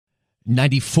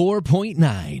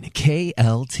94.9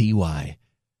 KLTY.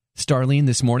 Starlene,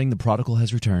 this morning, the prodigal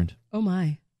has returned. Oh,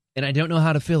 my. And I don't know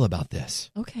how to feel about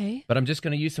this. Okay. But I'm just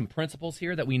going to use some principles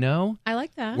here that we know. I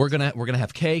like that. We're gonna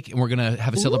have cake, and we're going to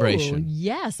have a celebration.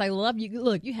 Yes, I love you.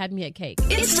 Look, you had me at cake.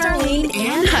 It's Starlene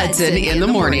and Hudson in the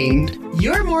morning.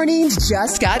 Your mornings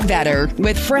just got better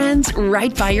with friends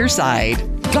right by your side.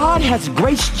 God has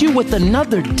graced you with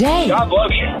another day. God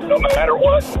loves you no matter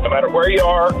what, no matter where you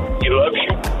are. He loves you.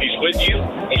 He's with you.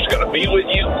 He's going to be with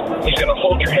you. He's going to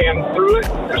hold your hand through it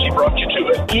because he brought you to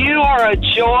it. You are a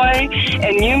joy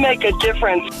and you make a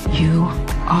difference. You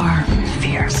are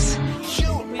fierce.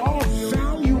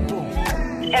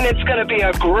 And it's going to be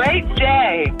a great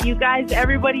day. You guys,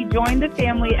 everybody join the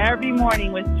family every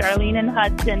morning with Starlene and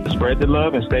Hudson. Spread the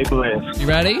love and stay blessed. You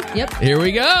ready? Yep. Here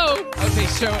we go. Okay,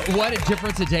 so what a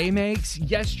difference a day makes.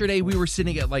 Yesterday, we were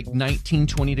sitting at like 19,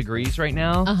 20 degrees right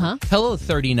now. Uh-huh. Hello,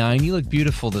 39. You look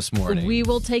beautiful this morning. We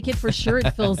will take it for sure.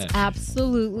 It feels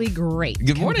absolutely great.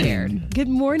 Good morning. compared. Good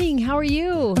morning. How are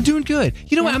you? I'm doing good.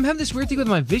 You know what? I'm having this weird thing with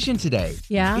my vision today.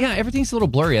 Yeah? Yeah, everything's a little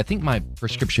blurry. I think my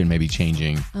prescription may be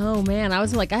changing. Oh, man. I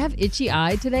was like, I have itchy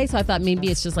eye today, so I thought maybe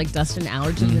it's just like dust and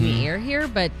allergens in the air here.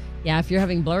 But yeah, if you're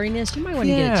having blurriness, you might want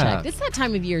to get it checked. It's that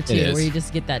time of year, too, where you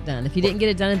just get that done. If you didn't get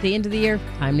it done at the end of the year,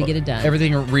 time to get it done.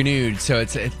 Everything renewed, so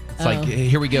it's like,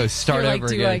 here we go, start You're over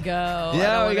like, again. Do I go?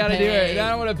 Yeah, we got to do it. I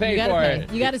don't want to pay for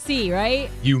it. You got to see, right?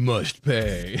 You must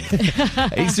pay.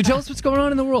 Hey, so tell us what's going on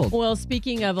in the world. Well,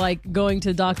 speaking of like going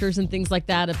to doctors and things like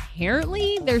that,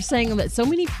 apparently they're saying that so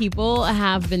many people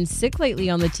have been sick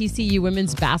lately on the TCU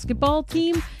women's basketball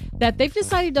team that they've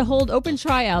decided to hold open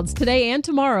tryouts today and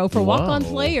tomorrow for walk-on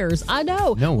players. I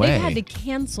know. No way. They had to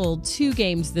cancel 2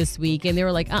 games this week, and they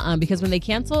were like, because when they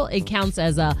cancel, it counts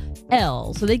as a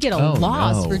L. So they get a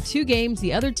loss for 2 games.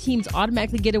 The other teams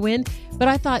automatically get a win. But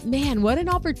I thought, man, what an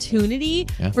opportunity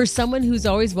for someone who's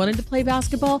always wanted to play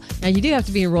basketball. Now, you do have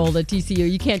to be enrolled at TCU.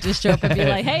 You can't just show up and be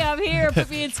like, hey, I'm here, put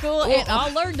me in school, and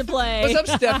I'll learn to play. What's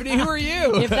up, Stephanie? Who are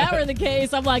you? If that were the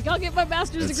case, I'm like, I'll get my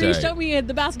master's degree, show me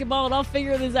the basketball, and I'll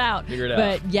figure this out. Figure it out.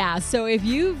 But yeah, so if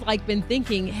you've like been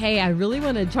thinking, hey, I really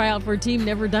want to try out for a team,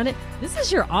 never done it, this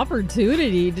is your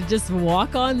opportunity to just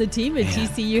walk on the team at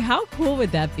TCU. How cool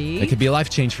would that be? It could be a life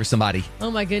change for somebody.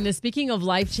 Oh my goodness. Speaking of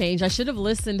life change, I should have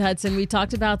listened, Hudson. We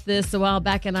talked about this a while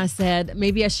back, and I said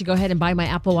maybe I should go ahead and buy my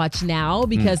Apple Watch now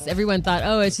because everyone thought,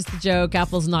 oh, it's just a joke.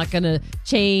 Apple's not going to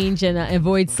change and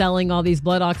avoid selling all these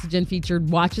blood oxygen featured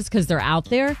watches because they're out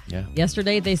there. Yeah.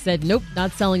 Yesterday, they said, nope,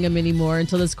 not selling them anymore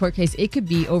until this court case. It could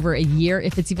be over a year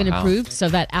if it's even approved. So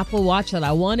that Apple Watch that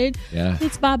I wanted,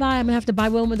 it's bye-bye. I'm going to have to buy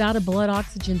one without a blood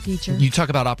oxygen feature. You talk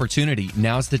about opportunity.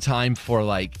 Now's the time for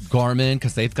like Garmin,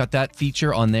 because they've got that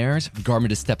feature on theirs. Garmin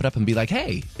to step it up and be like,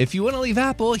 hey, if you want to leave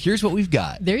Apple, here's what we've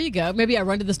got. There you go. Maybe I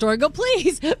run to the store and go,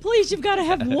 please, you've got to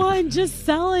have one. Just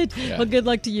sell it. Yeah. Well, good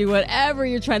luck to you. Whatever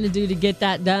you're trying to do to get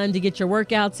that done, to get your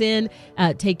workouts in,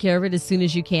 take care of it as soon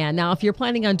as you can. Now, if you're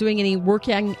planning on doing any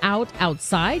working out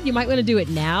outside, you might want to do it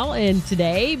now and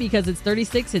today because it's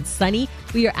 36. It's sunny.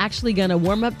 We are actually going to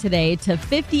warm up today to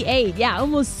 58. Yeah,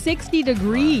 almost 60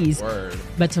 degrees. Word.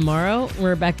 But tomorrow,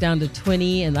 we're back down to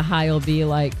 20, and the high will be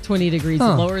like 20 degrees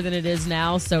lower than it is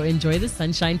now. So enjoy the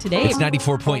sunshine today. It's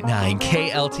 94.9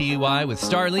 KLTY with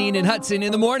Starlene and Hudson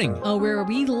in the morning. Oh, where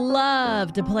we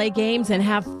love to play games and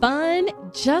have fun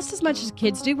just as much as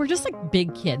kids do. We're just like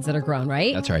big kids that are grown,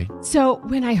 right? That's right. So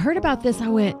when I heard about this, I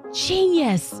went,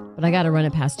 genius. But I got to run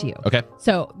it past you. Okay.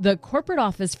 So the corporate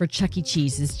office for Chuck E.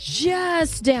 Cheese is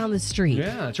just down the street.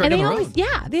 Yeah, it's right down the road.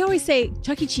 They always say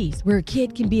Chuck E. Cheese, where a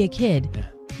kid can be a kid. Yeah.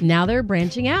 Now they're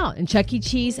branching out, and Chuck E.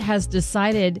 Cheese has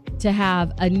decided to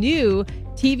have a new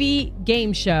TV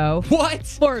game show. What?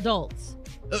 For adults.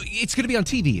 It's going to be on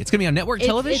TV. It's going to be on network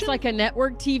television? It's like a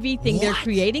network TV thing. What? They're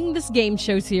creating this game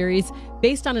show series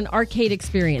based on an arcade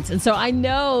experience. And so I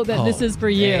know that this is for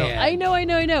you. Man. I know.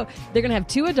 They're going to have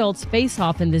 2 adults face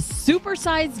off in this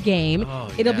supersized game.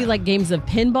 It'll be like games of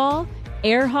pinball,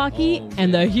 air hockey,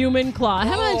 and the human claw.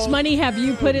 How much money have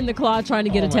you put in the claw trying to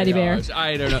get a teddy bear?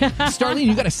 I don't know. Starlene,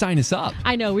 you got to sign us up.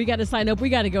 I know. We got to sign up. We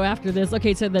got to go after this.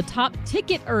 Okay, so the top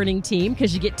ticket earning team,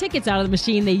 because you get tickets out of the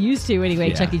machine. They used to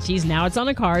anyway, Chuck E. Cheese. Now it's on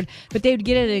a card. But they would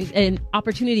get an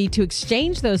opportunity to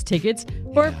exchange those tickets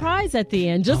for a prize at the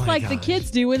end, just like the kids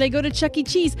do when they go to Chuck E.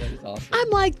 Cheese. Awesome. I'm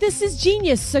like, this is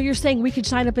genius. So you're saying we could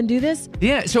sign up and do this?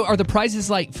 Yeah. So are the prizes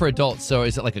like for adults? So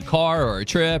is it like a car or a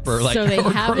trip or like? So they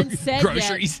haven't said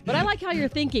groceries. Yet, but I like how you're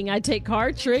thinking. I'd take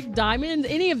car, trick, diamond,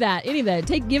 any of that.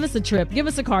 Give us a trip, give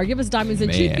us a car, give us diamonds.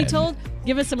 And truth be told,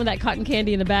 give us some of that cotton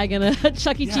candy in a bag and a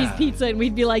Chuck E. Cheese pizza, and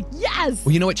we'd be like, yes.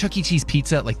 Well, you know what? Chuck E. Cheese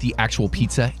pizza, like the actual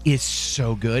pizza, is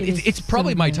so good. It's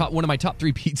probably one of my top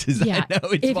 3 pizzas. Yeah. I know,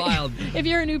 it's wild. If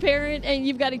you're a new parent and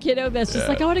you've got a kiddo that's just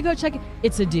like, I want to go Chuck E.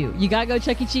 It's a do. You got to go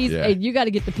Chuck E. Cheese, and you got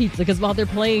to get the pizza, because while they're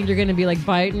playing, you're going to be like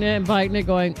biting it,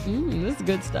 going, this is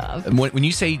good stuff. And when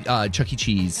you say Chuck E.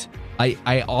 Cheese,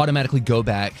 I automatically go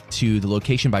back to the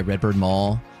location by Redbird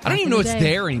Mall. I don't even know it's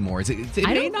there anymore. I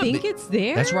don't think it's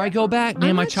there. That's where I go back,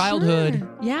 man. My childhood.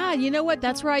 Sure. Yeah, you know what?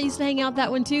 That's where I used to hang out,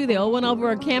 that one too. The old one over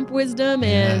at Camp Wisdom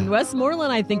and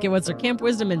Westmoreland, I think it was, or Camp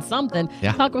Wisdom and something.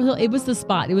 Yeah. Cockrell Hill. It was the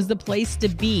spot. It was the place to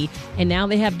be. And now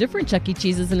they have different Chuck E.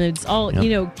 Cheeses, and it's all,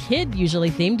 kid usually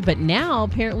themed. But now,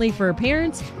 apparently for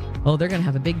parents, they're going to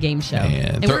have a big game show.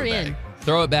 Man, and we're in.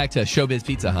 Throw it back to Showbiz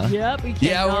Pizza, huh? Yep, we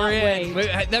we're in.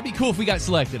 That'd be cool if we got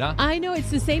selected, huh? I know.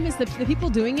 It's the same as the people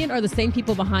doing it are the same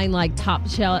people behind like Top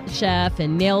Chef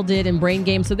and Nailed It and Brain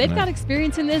Game. So they've got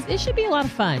experience in this. It should be a lot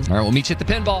of fun. All right, we'll meet you at the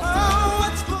pinball.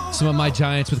 Some of my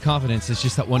giants with confidence is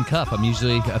just that 1 cup. I'm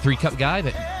usually a 3-cup guy,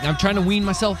 but I'm trying to wean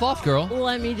myself off, girl.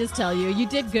 Let me just tell you, you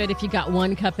did good if you got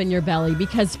 1 cup in your belly,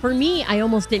 because for me, I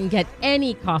almost didn't get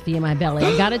any coffee in my belly.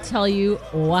 I got to tell you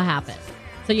what happened.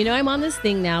 So, I'm on this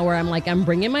thing now where I'm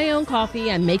bringing my own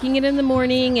coffee. I'm making it in the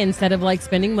morning instead of like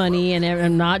spending money, and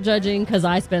I'm not judging because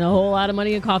I spend a whole lot of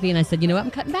money on coffee. And I said, you know what?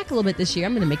 I'm cutting back a little bit this year.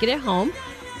 I'm going to make it at home.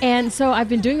 And so I've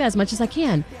been doing that as much as I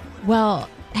can. Well,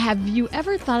 have you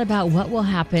ever thought about what will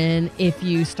happen if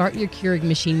you start your Keurig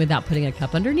machine without putting a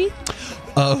cup underneath?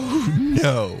 Oh,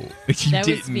 no. That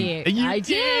was me. I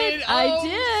did.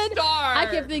 I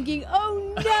kept thinking,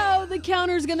 oh, no, the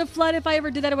counter's going to flood if I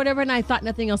ever did that or whatever. And I thought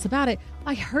nothing else about it.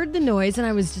 I heard the noise and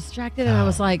I was distracted and I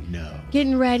was like,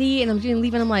 getting ready and I'm going to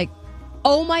leave. And I'm like,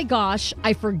 oh, my gosh,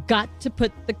 I forgot to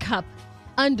put the cup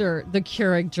under the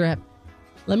Keurig drip.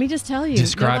 Let me just tell you,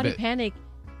 nobody panic.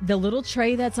 The little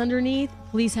tray that's underneath,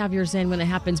 please have yours in when it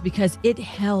happens, because it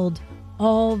held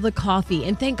all the coffee.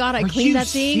 And thank God I cleaned that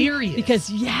thing. Serious? Because,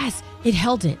 yes, it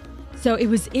held it. So it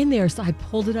was in there. So I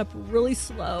pulled it up really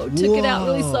slow, took it out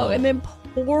really slow, and then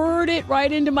poured it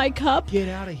right into my cup. Get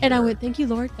out of here. And I went, thank you,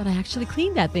 Lord, that I actually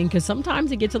cleaned that thing, because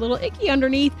sometimes it gets a little icky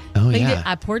underneath.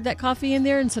 I poured that coffee in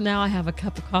there, and so now I have a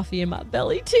cup of coffee in my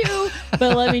belly, too.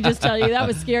 But let me just tell you, that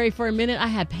was scary for a minute. I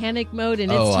had panic mode,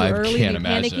 and it's too early to be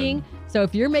panicking. So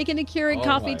if you're making a Keurig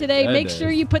coffee today, make sure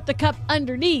you put the cup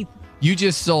underneath. You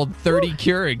just sold 30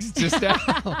 Keurigs just now.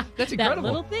 That's incredible. That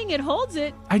little thing, it holds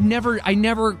it. I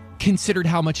never considered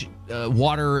how much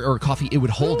water or coffee it would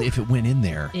hold if it went in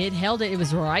there. It held it. It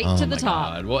was right to the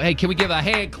top. God. Well, hey, can we give a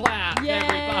hand clap? Yay!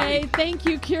 Everybody? Thank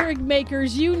you, Keurig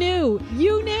makers. You knew.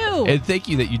 And thank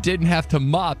you that you didn't have to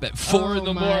mop at 4 in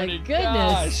the morning.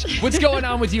 Goodness. Gosh. What's going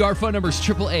on with you? Our phone number is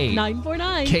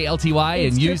 888-949 KLTY,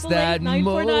 and use that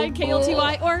 949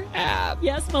 KLTY or app.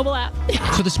 Yes, mobile app.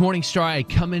 So this morning, Star, I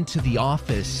come into the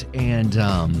office and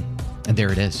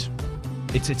there it is.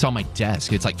 It's on my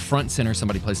desk. It's like front center.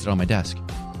 Somebody placed it on my desk.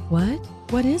 What?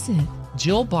 What is it?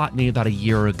 Jill bought me about a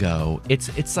year ago.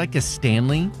 It's like a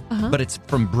Stanley, but it's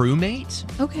from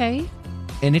Brewmate. Okay.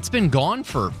 And it's been gone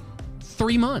for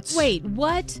 3 months. Wait,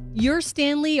 what? Your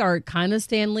Stanley, or kind of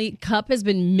Stanley, cup has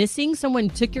been missing? Someone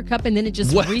took your cup and then it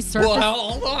just resurfaced? Well,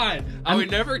 hold on. I would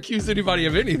never accuse anybody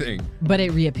of anything. But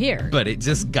it reappeared. But it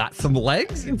just got some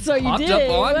legs. So you did. Up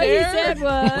on what there. you said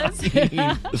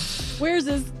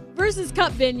was, where's his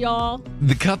cup been, y'all?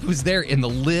 The cup was there in the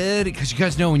lid, because you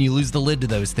guys know when you lose the lid to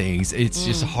those things, it's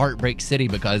just heartbreak city,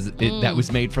 because that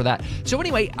was made for that. So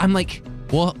anyway, I'm like,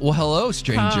 well, hello,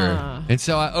 stranger. And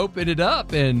so I opened it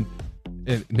up and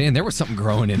man, there was something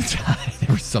growing inside.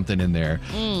 There was something in there.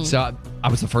 So I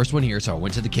was the first one here, so I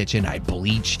went to the kitchen. I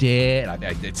bleached it.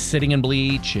 It's sitting in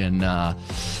bleach. And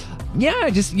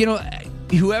just,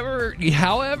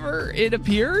 however it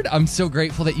appeared, I'm so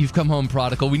grateful that you've come home,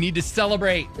 Prodigal. We need to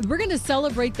celebrate. We're going to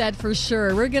celebrate that for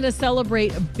sure. We're going to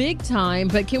celebrate big time.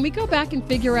 But can we go back and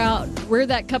figure out where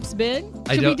that cup's been?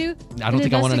 I don't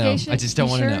think I want to know. I just don't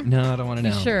want to know. No, I don't want to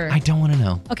know. Sure. I don't want to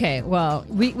know. Okay, well,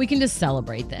 we can just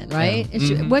celebrate then, right?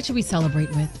 Yeah. What should we celebrate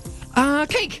with?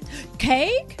 Cake.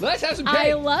 Cake? Let's have some cake.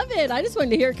 I love it. I just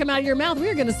wanted to hear it come out of your mouth. We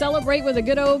are going to celebrate with a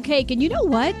good old cake. And you know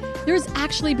what? There's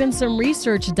actually been some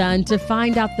research done to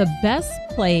find out the best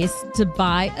place to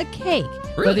buy a cake.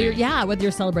 Really? Whether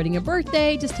you're celebrating a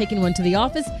birthday, just taking one to the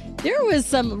office. There was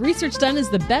some research done as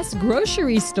the best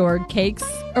grocery store cakes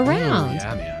around.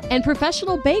 Yeah, man. And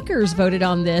professional bakers voted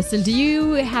on this. And do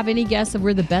you have any guess of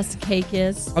where the best cake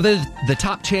is? Are they the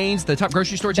top chains, the top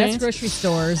grocery store chains? Best grocery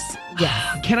stores.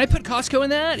 Yes. Can I put Costco in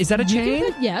that? Is that a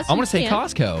chain? Yes. I want you to say can.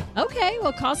 Costco. Okay,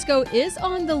 well, Costco is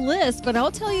on the list, but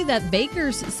I'll tell you that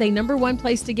bakers say number one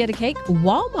place to get a cake,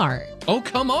 Walmart. Oh,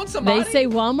 come on, somebody. They say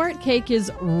Walmart cake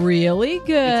is really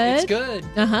good. It's good.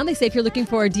 They say if you're looking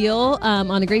for a deal,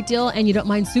 on a great deal, and you don't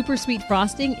mind super sweet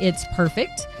frosting, it's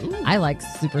perfect. Ooh. I like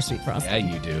super sweet frosting.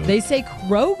 Yeah, you do. They say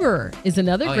Kroger is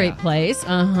another great place.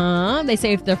 They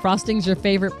say if the frosting's your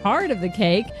favorite part of the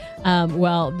cake,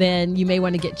 well, then you may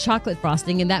want to get chocolate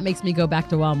frosting, and that makes me go back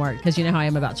to Walmart because you know how I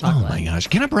am about chocolate. Oh my gosh.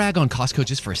 Can I brag on Costco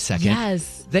just for a second?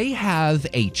 Yes. They have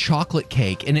a chocolate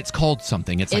cake, and it's called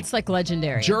something. It's like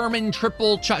legendary. German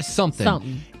triple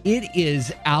something. It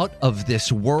is out of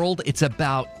this world. It's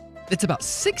about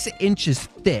 6 inches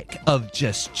thick of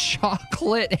just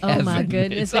chocolate heaven. Oh my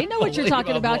goodness. They know what you're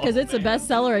talking about because it's a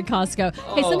bestseller at Costco.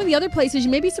 Hey, some of the other places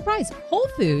you may be surprised. Whole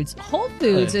Foods. Whole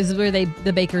Foods is where the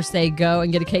bakers say go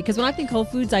and get a cake. Because when I think Whole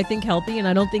Foods, I think healthy, and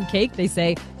I don't think cake. They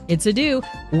say it's a do.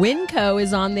 Winco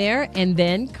is on there, and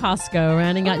then Costco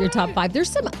rounding out your top 5. There's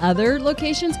some other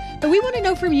locations, but we want to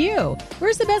know from you.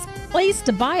 Where's the best place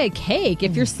to buy a cake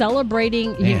if you're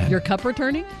celebrating your cup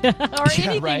returning or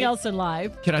anything else in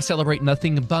life? Can I celebrate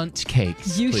nothing but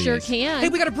cakes? You please? sure can. Hey,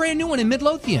 we got a brand new one in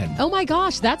Midlothian. Oh my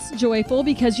gosh, that's joyful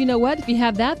because you know what? If you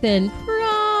have that, then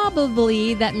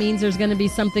probably that means there's going to be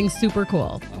something super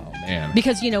cool. Man.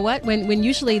 Because you know what? When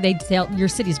usually they tell your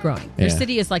city's growing. Your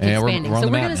city is like expanding. We're so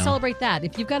we're going to celebrate that.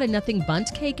 If you've got a nothing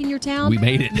bundt cake in your town, we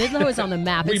made it. Midlo is on the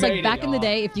map. It's like back in the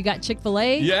day, if you got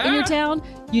Chick-fil-A in your town,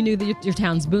 you knew that your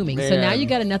town's booming. Man. So now you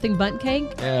got a nothing bundt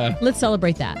cake. Yeah. Let's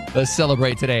celebrate that. Let's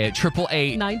celebrate today at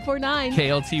 888-949. 949.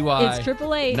 KLTY. It's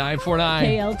 888 949.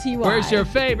 KLTY. Where's your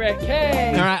favorite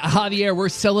cake? All right, Javier, we're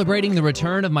celebrating the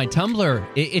return of my tumbler.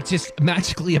 It just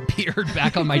magically appeared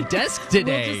back on my desk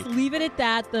today. We'll just leave it at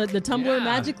that. The tumbler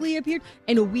magically appeared,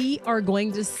 and we are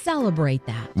going to celebrate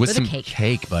that with some some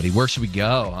cake, buddy. Where should we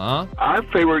go, huh? Our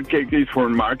favorite cake is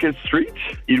from Market Street.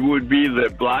 It would be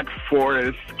the Black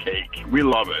Forest cake. We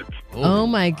love it. Oh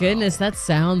my goodness, that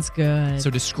sounds good. So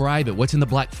describe it. What's in the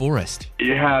Black Forest?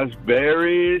 It has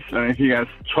berries, and it has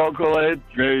chocolate,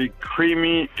 very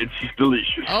creamy. It's just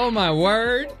delicious. Oh my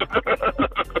word.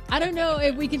 I don't know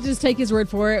if we can just take his word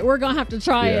for it. We're going to have to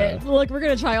try it. Look, we're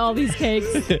going to try all these cakes.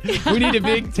 We need a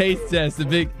big taste test, a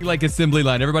big assembly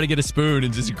line. Everybody get a spoon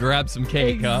and just grab some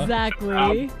cake,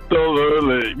 Exactly.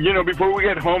 Absolutely. You know, before we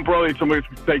get home, probably somebody's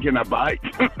taking a bite.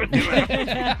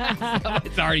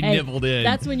 It's already nibbled in.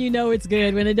 That's when you know it's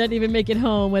good, when it doesn't even make it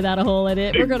home without a hole in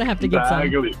it. We're going to have to get some.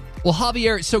 Well,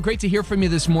 Javier, it's so great to hear from you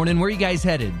this morning. Where are you guys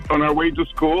headed? On our way to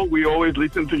school, we always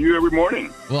listen to you every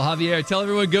morning. Well, Javier, tell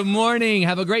everyone good morning.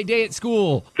 Have a great day at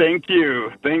school. Thank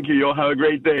you. Thank you. You'll have a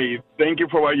great day. Thank you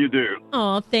for what you do.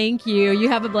 Oh, thank you. You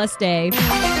have a blessed day.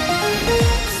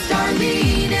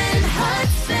 Starlene and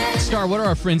Hudson. Star, what are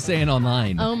our friends saying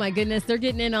online? Oh my goodness, they're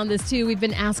getting in on this too. We've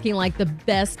been asking like the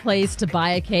best place to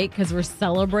buy a cake because we're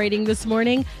celebrating this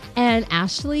morning. And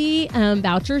Ashley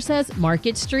Boucher says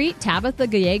Market Street. Tabitha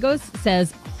Gallegos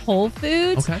says Whole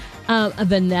Foods. Okay.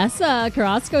 Vanessa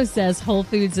Carrasco says Whole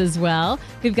Foods as well.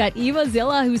 We've got Eva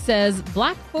Zilla who says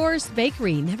Black Forest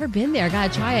Bakery. Never been there.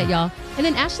 Gotta try it, y'all. And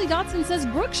then Ashley Dotson says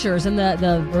Brookshire's, and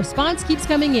the response keeps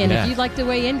coming in. Yeah. If you'd like to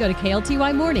weigh in, go to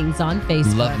KLTY Mornings on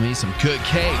Facebook. Love me some good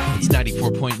cake. It's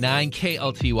 94.9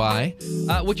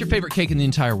 KLTY. What's your favorite cake in the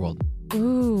entire world?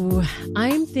 Ooh,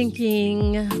 I'm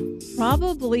thinking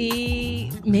probably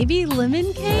maybe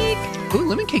lemon cake. Ooh,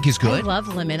 lemon cake is good. I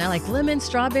love lemon. I like lemon,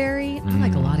 strawberry. I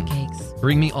like a lot of cakes.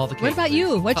 Bring me all the cake. What about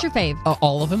you? What's your fave?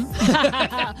 All of them.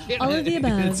 All of the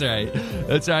above. That's right.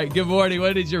 That's right. Good morning.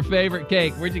 What is your favorite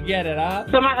cake? Where'd you get it, huh?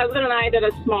 So my husband and I did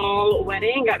a small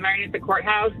wedding, got married at the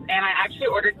courthouse, and I actually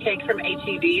ordered cake from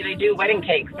HEB. They do wedding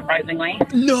cakes, surprisingly.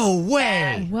 No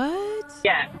way. What?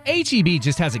 Yeah. HEB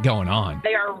just has it going on.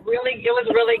 It was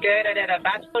really good. I did a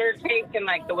bachelor cake and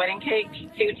like the wedding cake,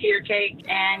 2-tier cake,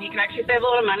 and you can actually save a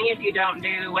little money if you don't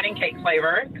do wedding cake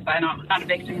flavor, because I'm not a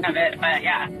big fan of it, but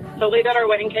yeah. So we did our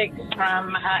wedding cakes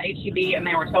from HEB, and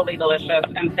they were totally delicious,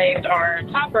 and saved our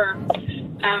topper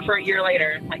for a year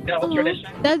later, like the old tradition.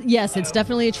 Yes, it's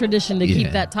definitely a tradition to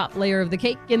keep that top layer of the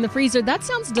cake in the freezer. That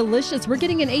sounds delicious. We're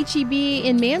getting an HEB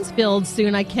in Mansfield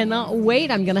soon. I cannot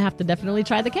wait. I'm going to have to definitely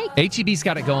try the cake. HEB's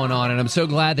got it going on, and I'm so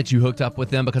glad that you hooked up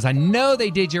with them because I know they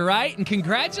did you right, and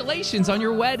congratulations on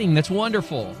your wedding. That's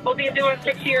wonderful. We'll be doing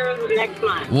 6 years next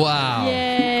month. Wow.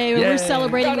 Yay. We're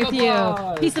celebrating with you.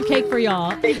 Piece of cake for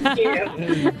y'all. Thank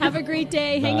you. Have a great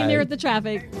day. Hang in there with the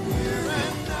traffic.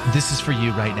 This is for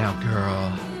you right now,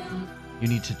 girl. You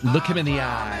need to look him in the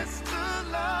eye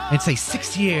and say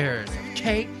 6 years of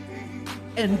cake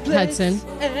and bliss.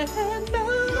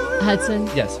 Hudson.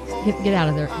 Yes. Get out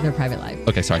of their private life.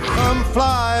 Okay, sorry. Come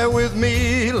fly with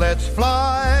me. Let's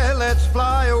fly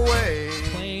away.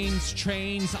 Planes,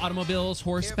 trains, automobiles,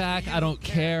 horseback. I don't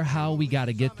care how we got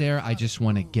to get there. I just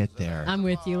want to get there. I'm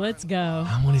with you. Let's go.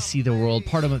 I want to see the world.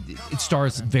 Part of it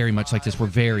stars very much like this. We're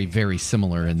very, very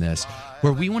similar in this,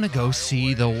 where we want to go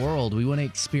see the world. We want to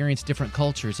experience different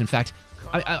cultures. In fact,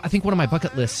 I think one of my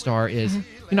bucket list star is,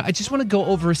 I just want to go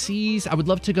overseas. I would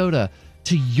love to go to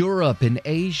Europe and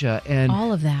Asia and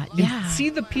all of that. And see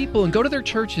the people and go to their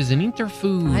churches and eat their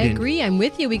food. I agree. I'm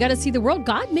with you. We got to see the world.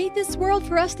 God made this world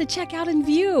for us to check out and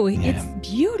view. Yeah. It's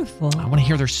beautiful. I want to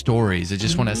hear their stories. I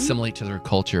just want to assimilate to their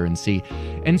culture and see.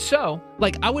 And so,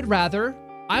 I would rather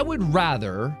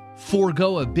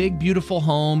forego a big, beautiful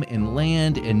home and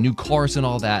land and new cars and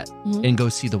all that and go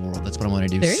see the world. That's what I want to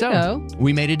do. There you go.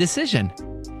 We made a decision.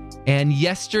 And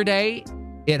yesterday,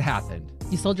 it happened.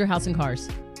 You sold your house and cars.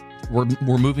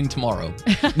 We're moving tomorrow.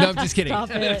 No, I'm just kidding. Stop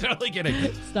it. Totally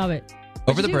kidding. Stop it.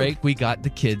 Over the break, we got the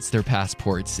kids their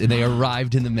passports, and they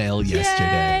arrived in the mail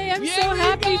yesterday. Yay, I'm so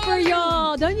happy for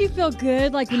y'all. Don't you feel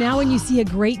good? Like now when you see a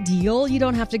great deal, you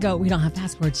don't have to go, we don't have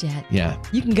passports yet. Yeah.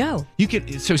 You can go.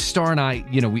 So Star and I,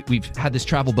 we've had this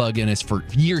travel bug in us for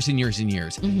years and years and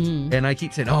years. Mm-hmm. And I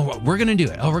keep saying, we're going to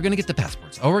do it. We're going to get the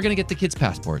passports. We're going to get the kids'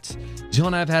 passports. Jill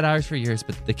and I have had ours for years,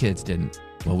 but the kids didn't.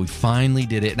 Well, we finally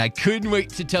did it, and I couldn't wait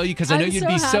to tell you because I know you'd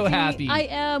be so happy. I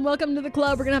am. Welcome to the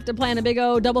club. We're going to have to plan a big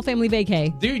old double family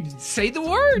vacay. Dude, say the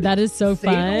word. That is so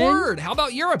fun. Say the word. How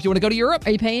about Europe? You want to go to Europe? Are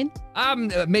you paying?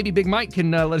 Maybe Big Mike can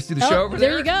let us do the show over there.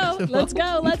 There you go. Let's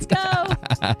go. Let's go.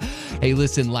 Hey,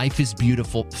 listen, life is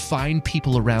beautiful. Find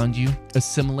people around you,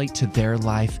 assimilate to their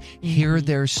life, hear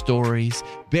their stories,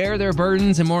 bear their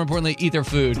burdens, and more importantly, eat their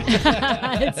food.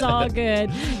 It's all good.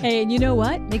 Hey, and you know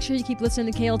what? Make sure you keep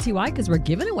listening to KLTY because we're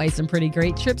giving away some pretty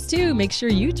great trips too. Make sure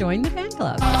you join the fan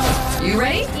club. You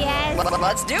ready? Yes.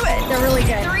 Let's do it. They're really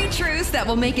good. 3 truths that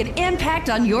will make an impact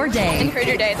on your day. Improve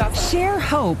your day. It's awesome. Share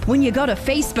hope when you go to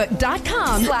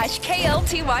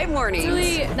Facebook.com/KLTY Mornings. It's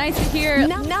really nice to hear.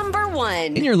 Number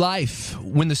 1. In your life,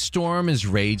 when the storm is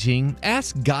raging,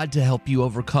 ask God to help you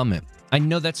overcome it. I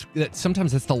know that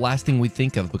sometimes that's the last thing we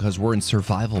think of because we're in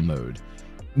survival mode.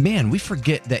 Man, we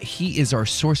forget that He is our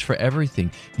source for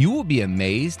everything. You will be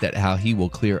amazed at how He will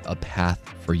clear a path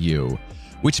for you.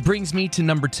 Which brings me to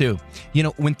number 2.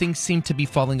 When things seem to be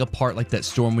falling apart like that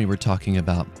storm we were talking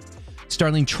about,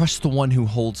 Starlene, trust the one who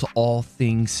holds all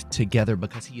things together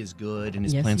because He is good and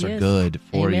His plans are good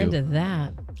for you. Amen to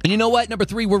that. And you know what? Number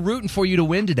 3, we're rooting for you to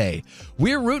win today.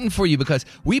 We're rooting for you because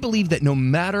we believe that no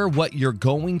matter what you're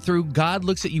going through, God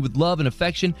looks at you with love and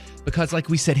affection because, like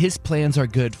we said, His plans are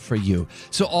good for you.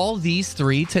 So all these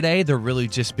 3 today, they're really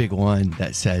just big one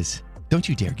that says, don't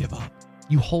you dare give up.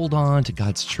 You hold on to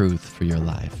God's truth for your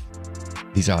life.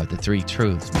 These are the 3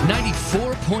 truths.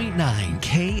 94.9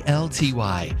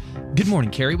 KLTY. Good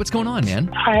morning, Carrie. What's going on, man?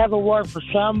 I have a word for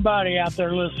somebody out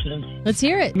there listening. Let's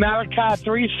hear it. Malachi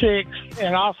 3:6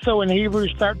 and also in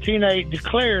Hebrews 13:8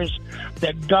 declares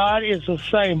that God is the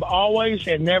same always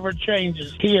and never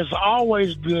changes. He is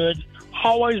always good,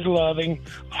 always loving,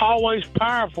 always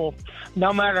powerful.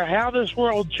 No matter how this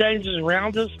world changes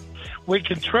around us, we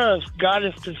can trust God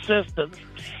is consistent.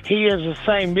 He is the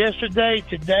same yesterday,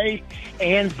 today,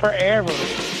 and forever.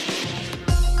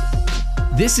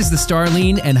 This is the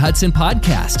Starlene and Hudson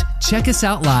podcast. Check us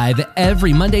out live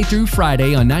every Monday through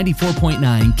Friday on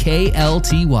 94.9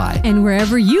 KLTY. And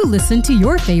wherever you listen to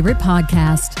your favorite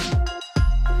podcast.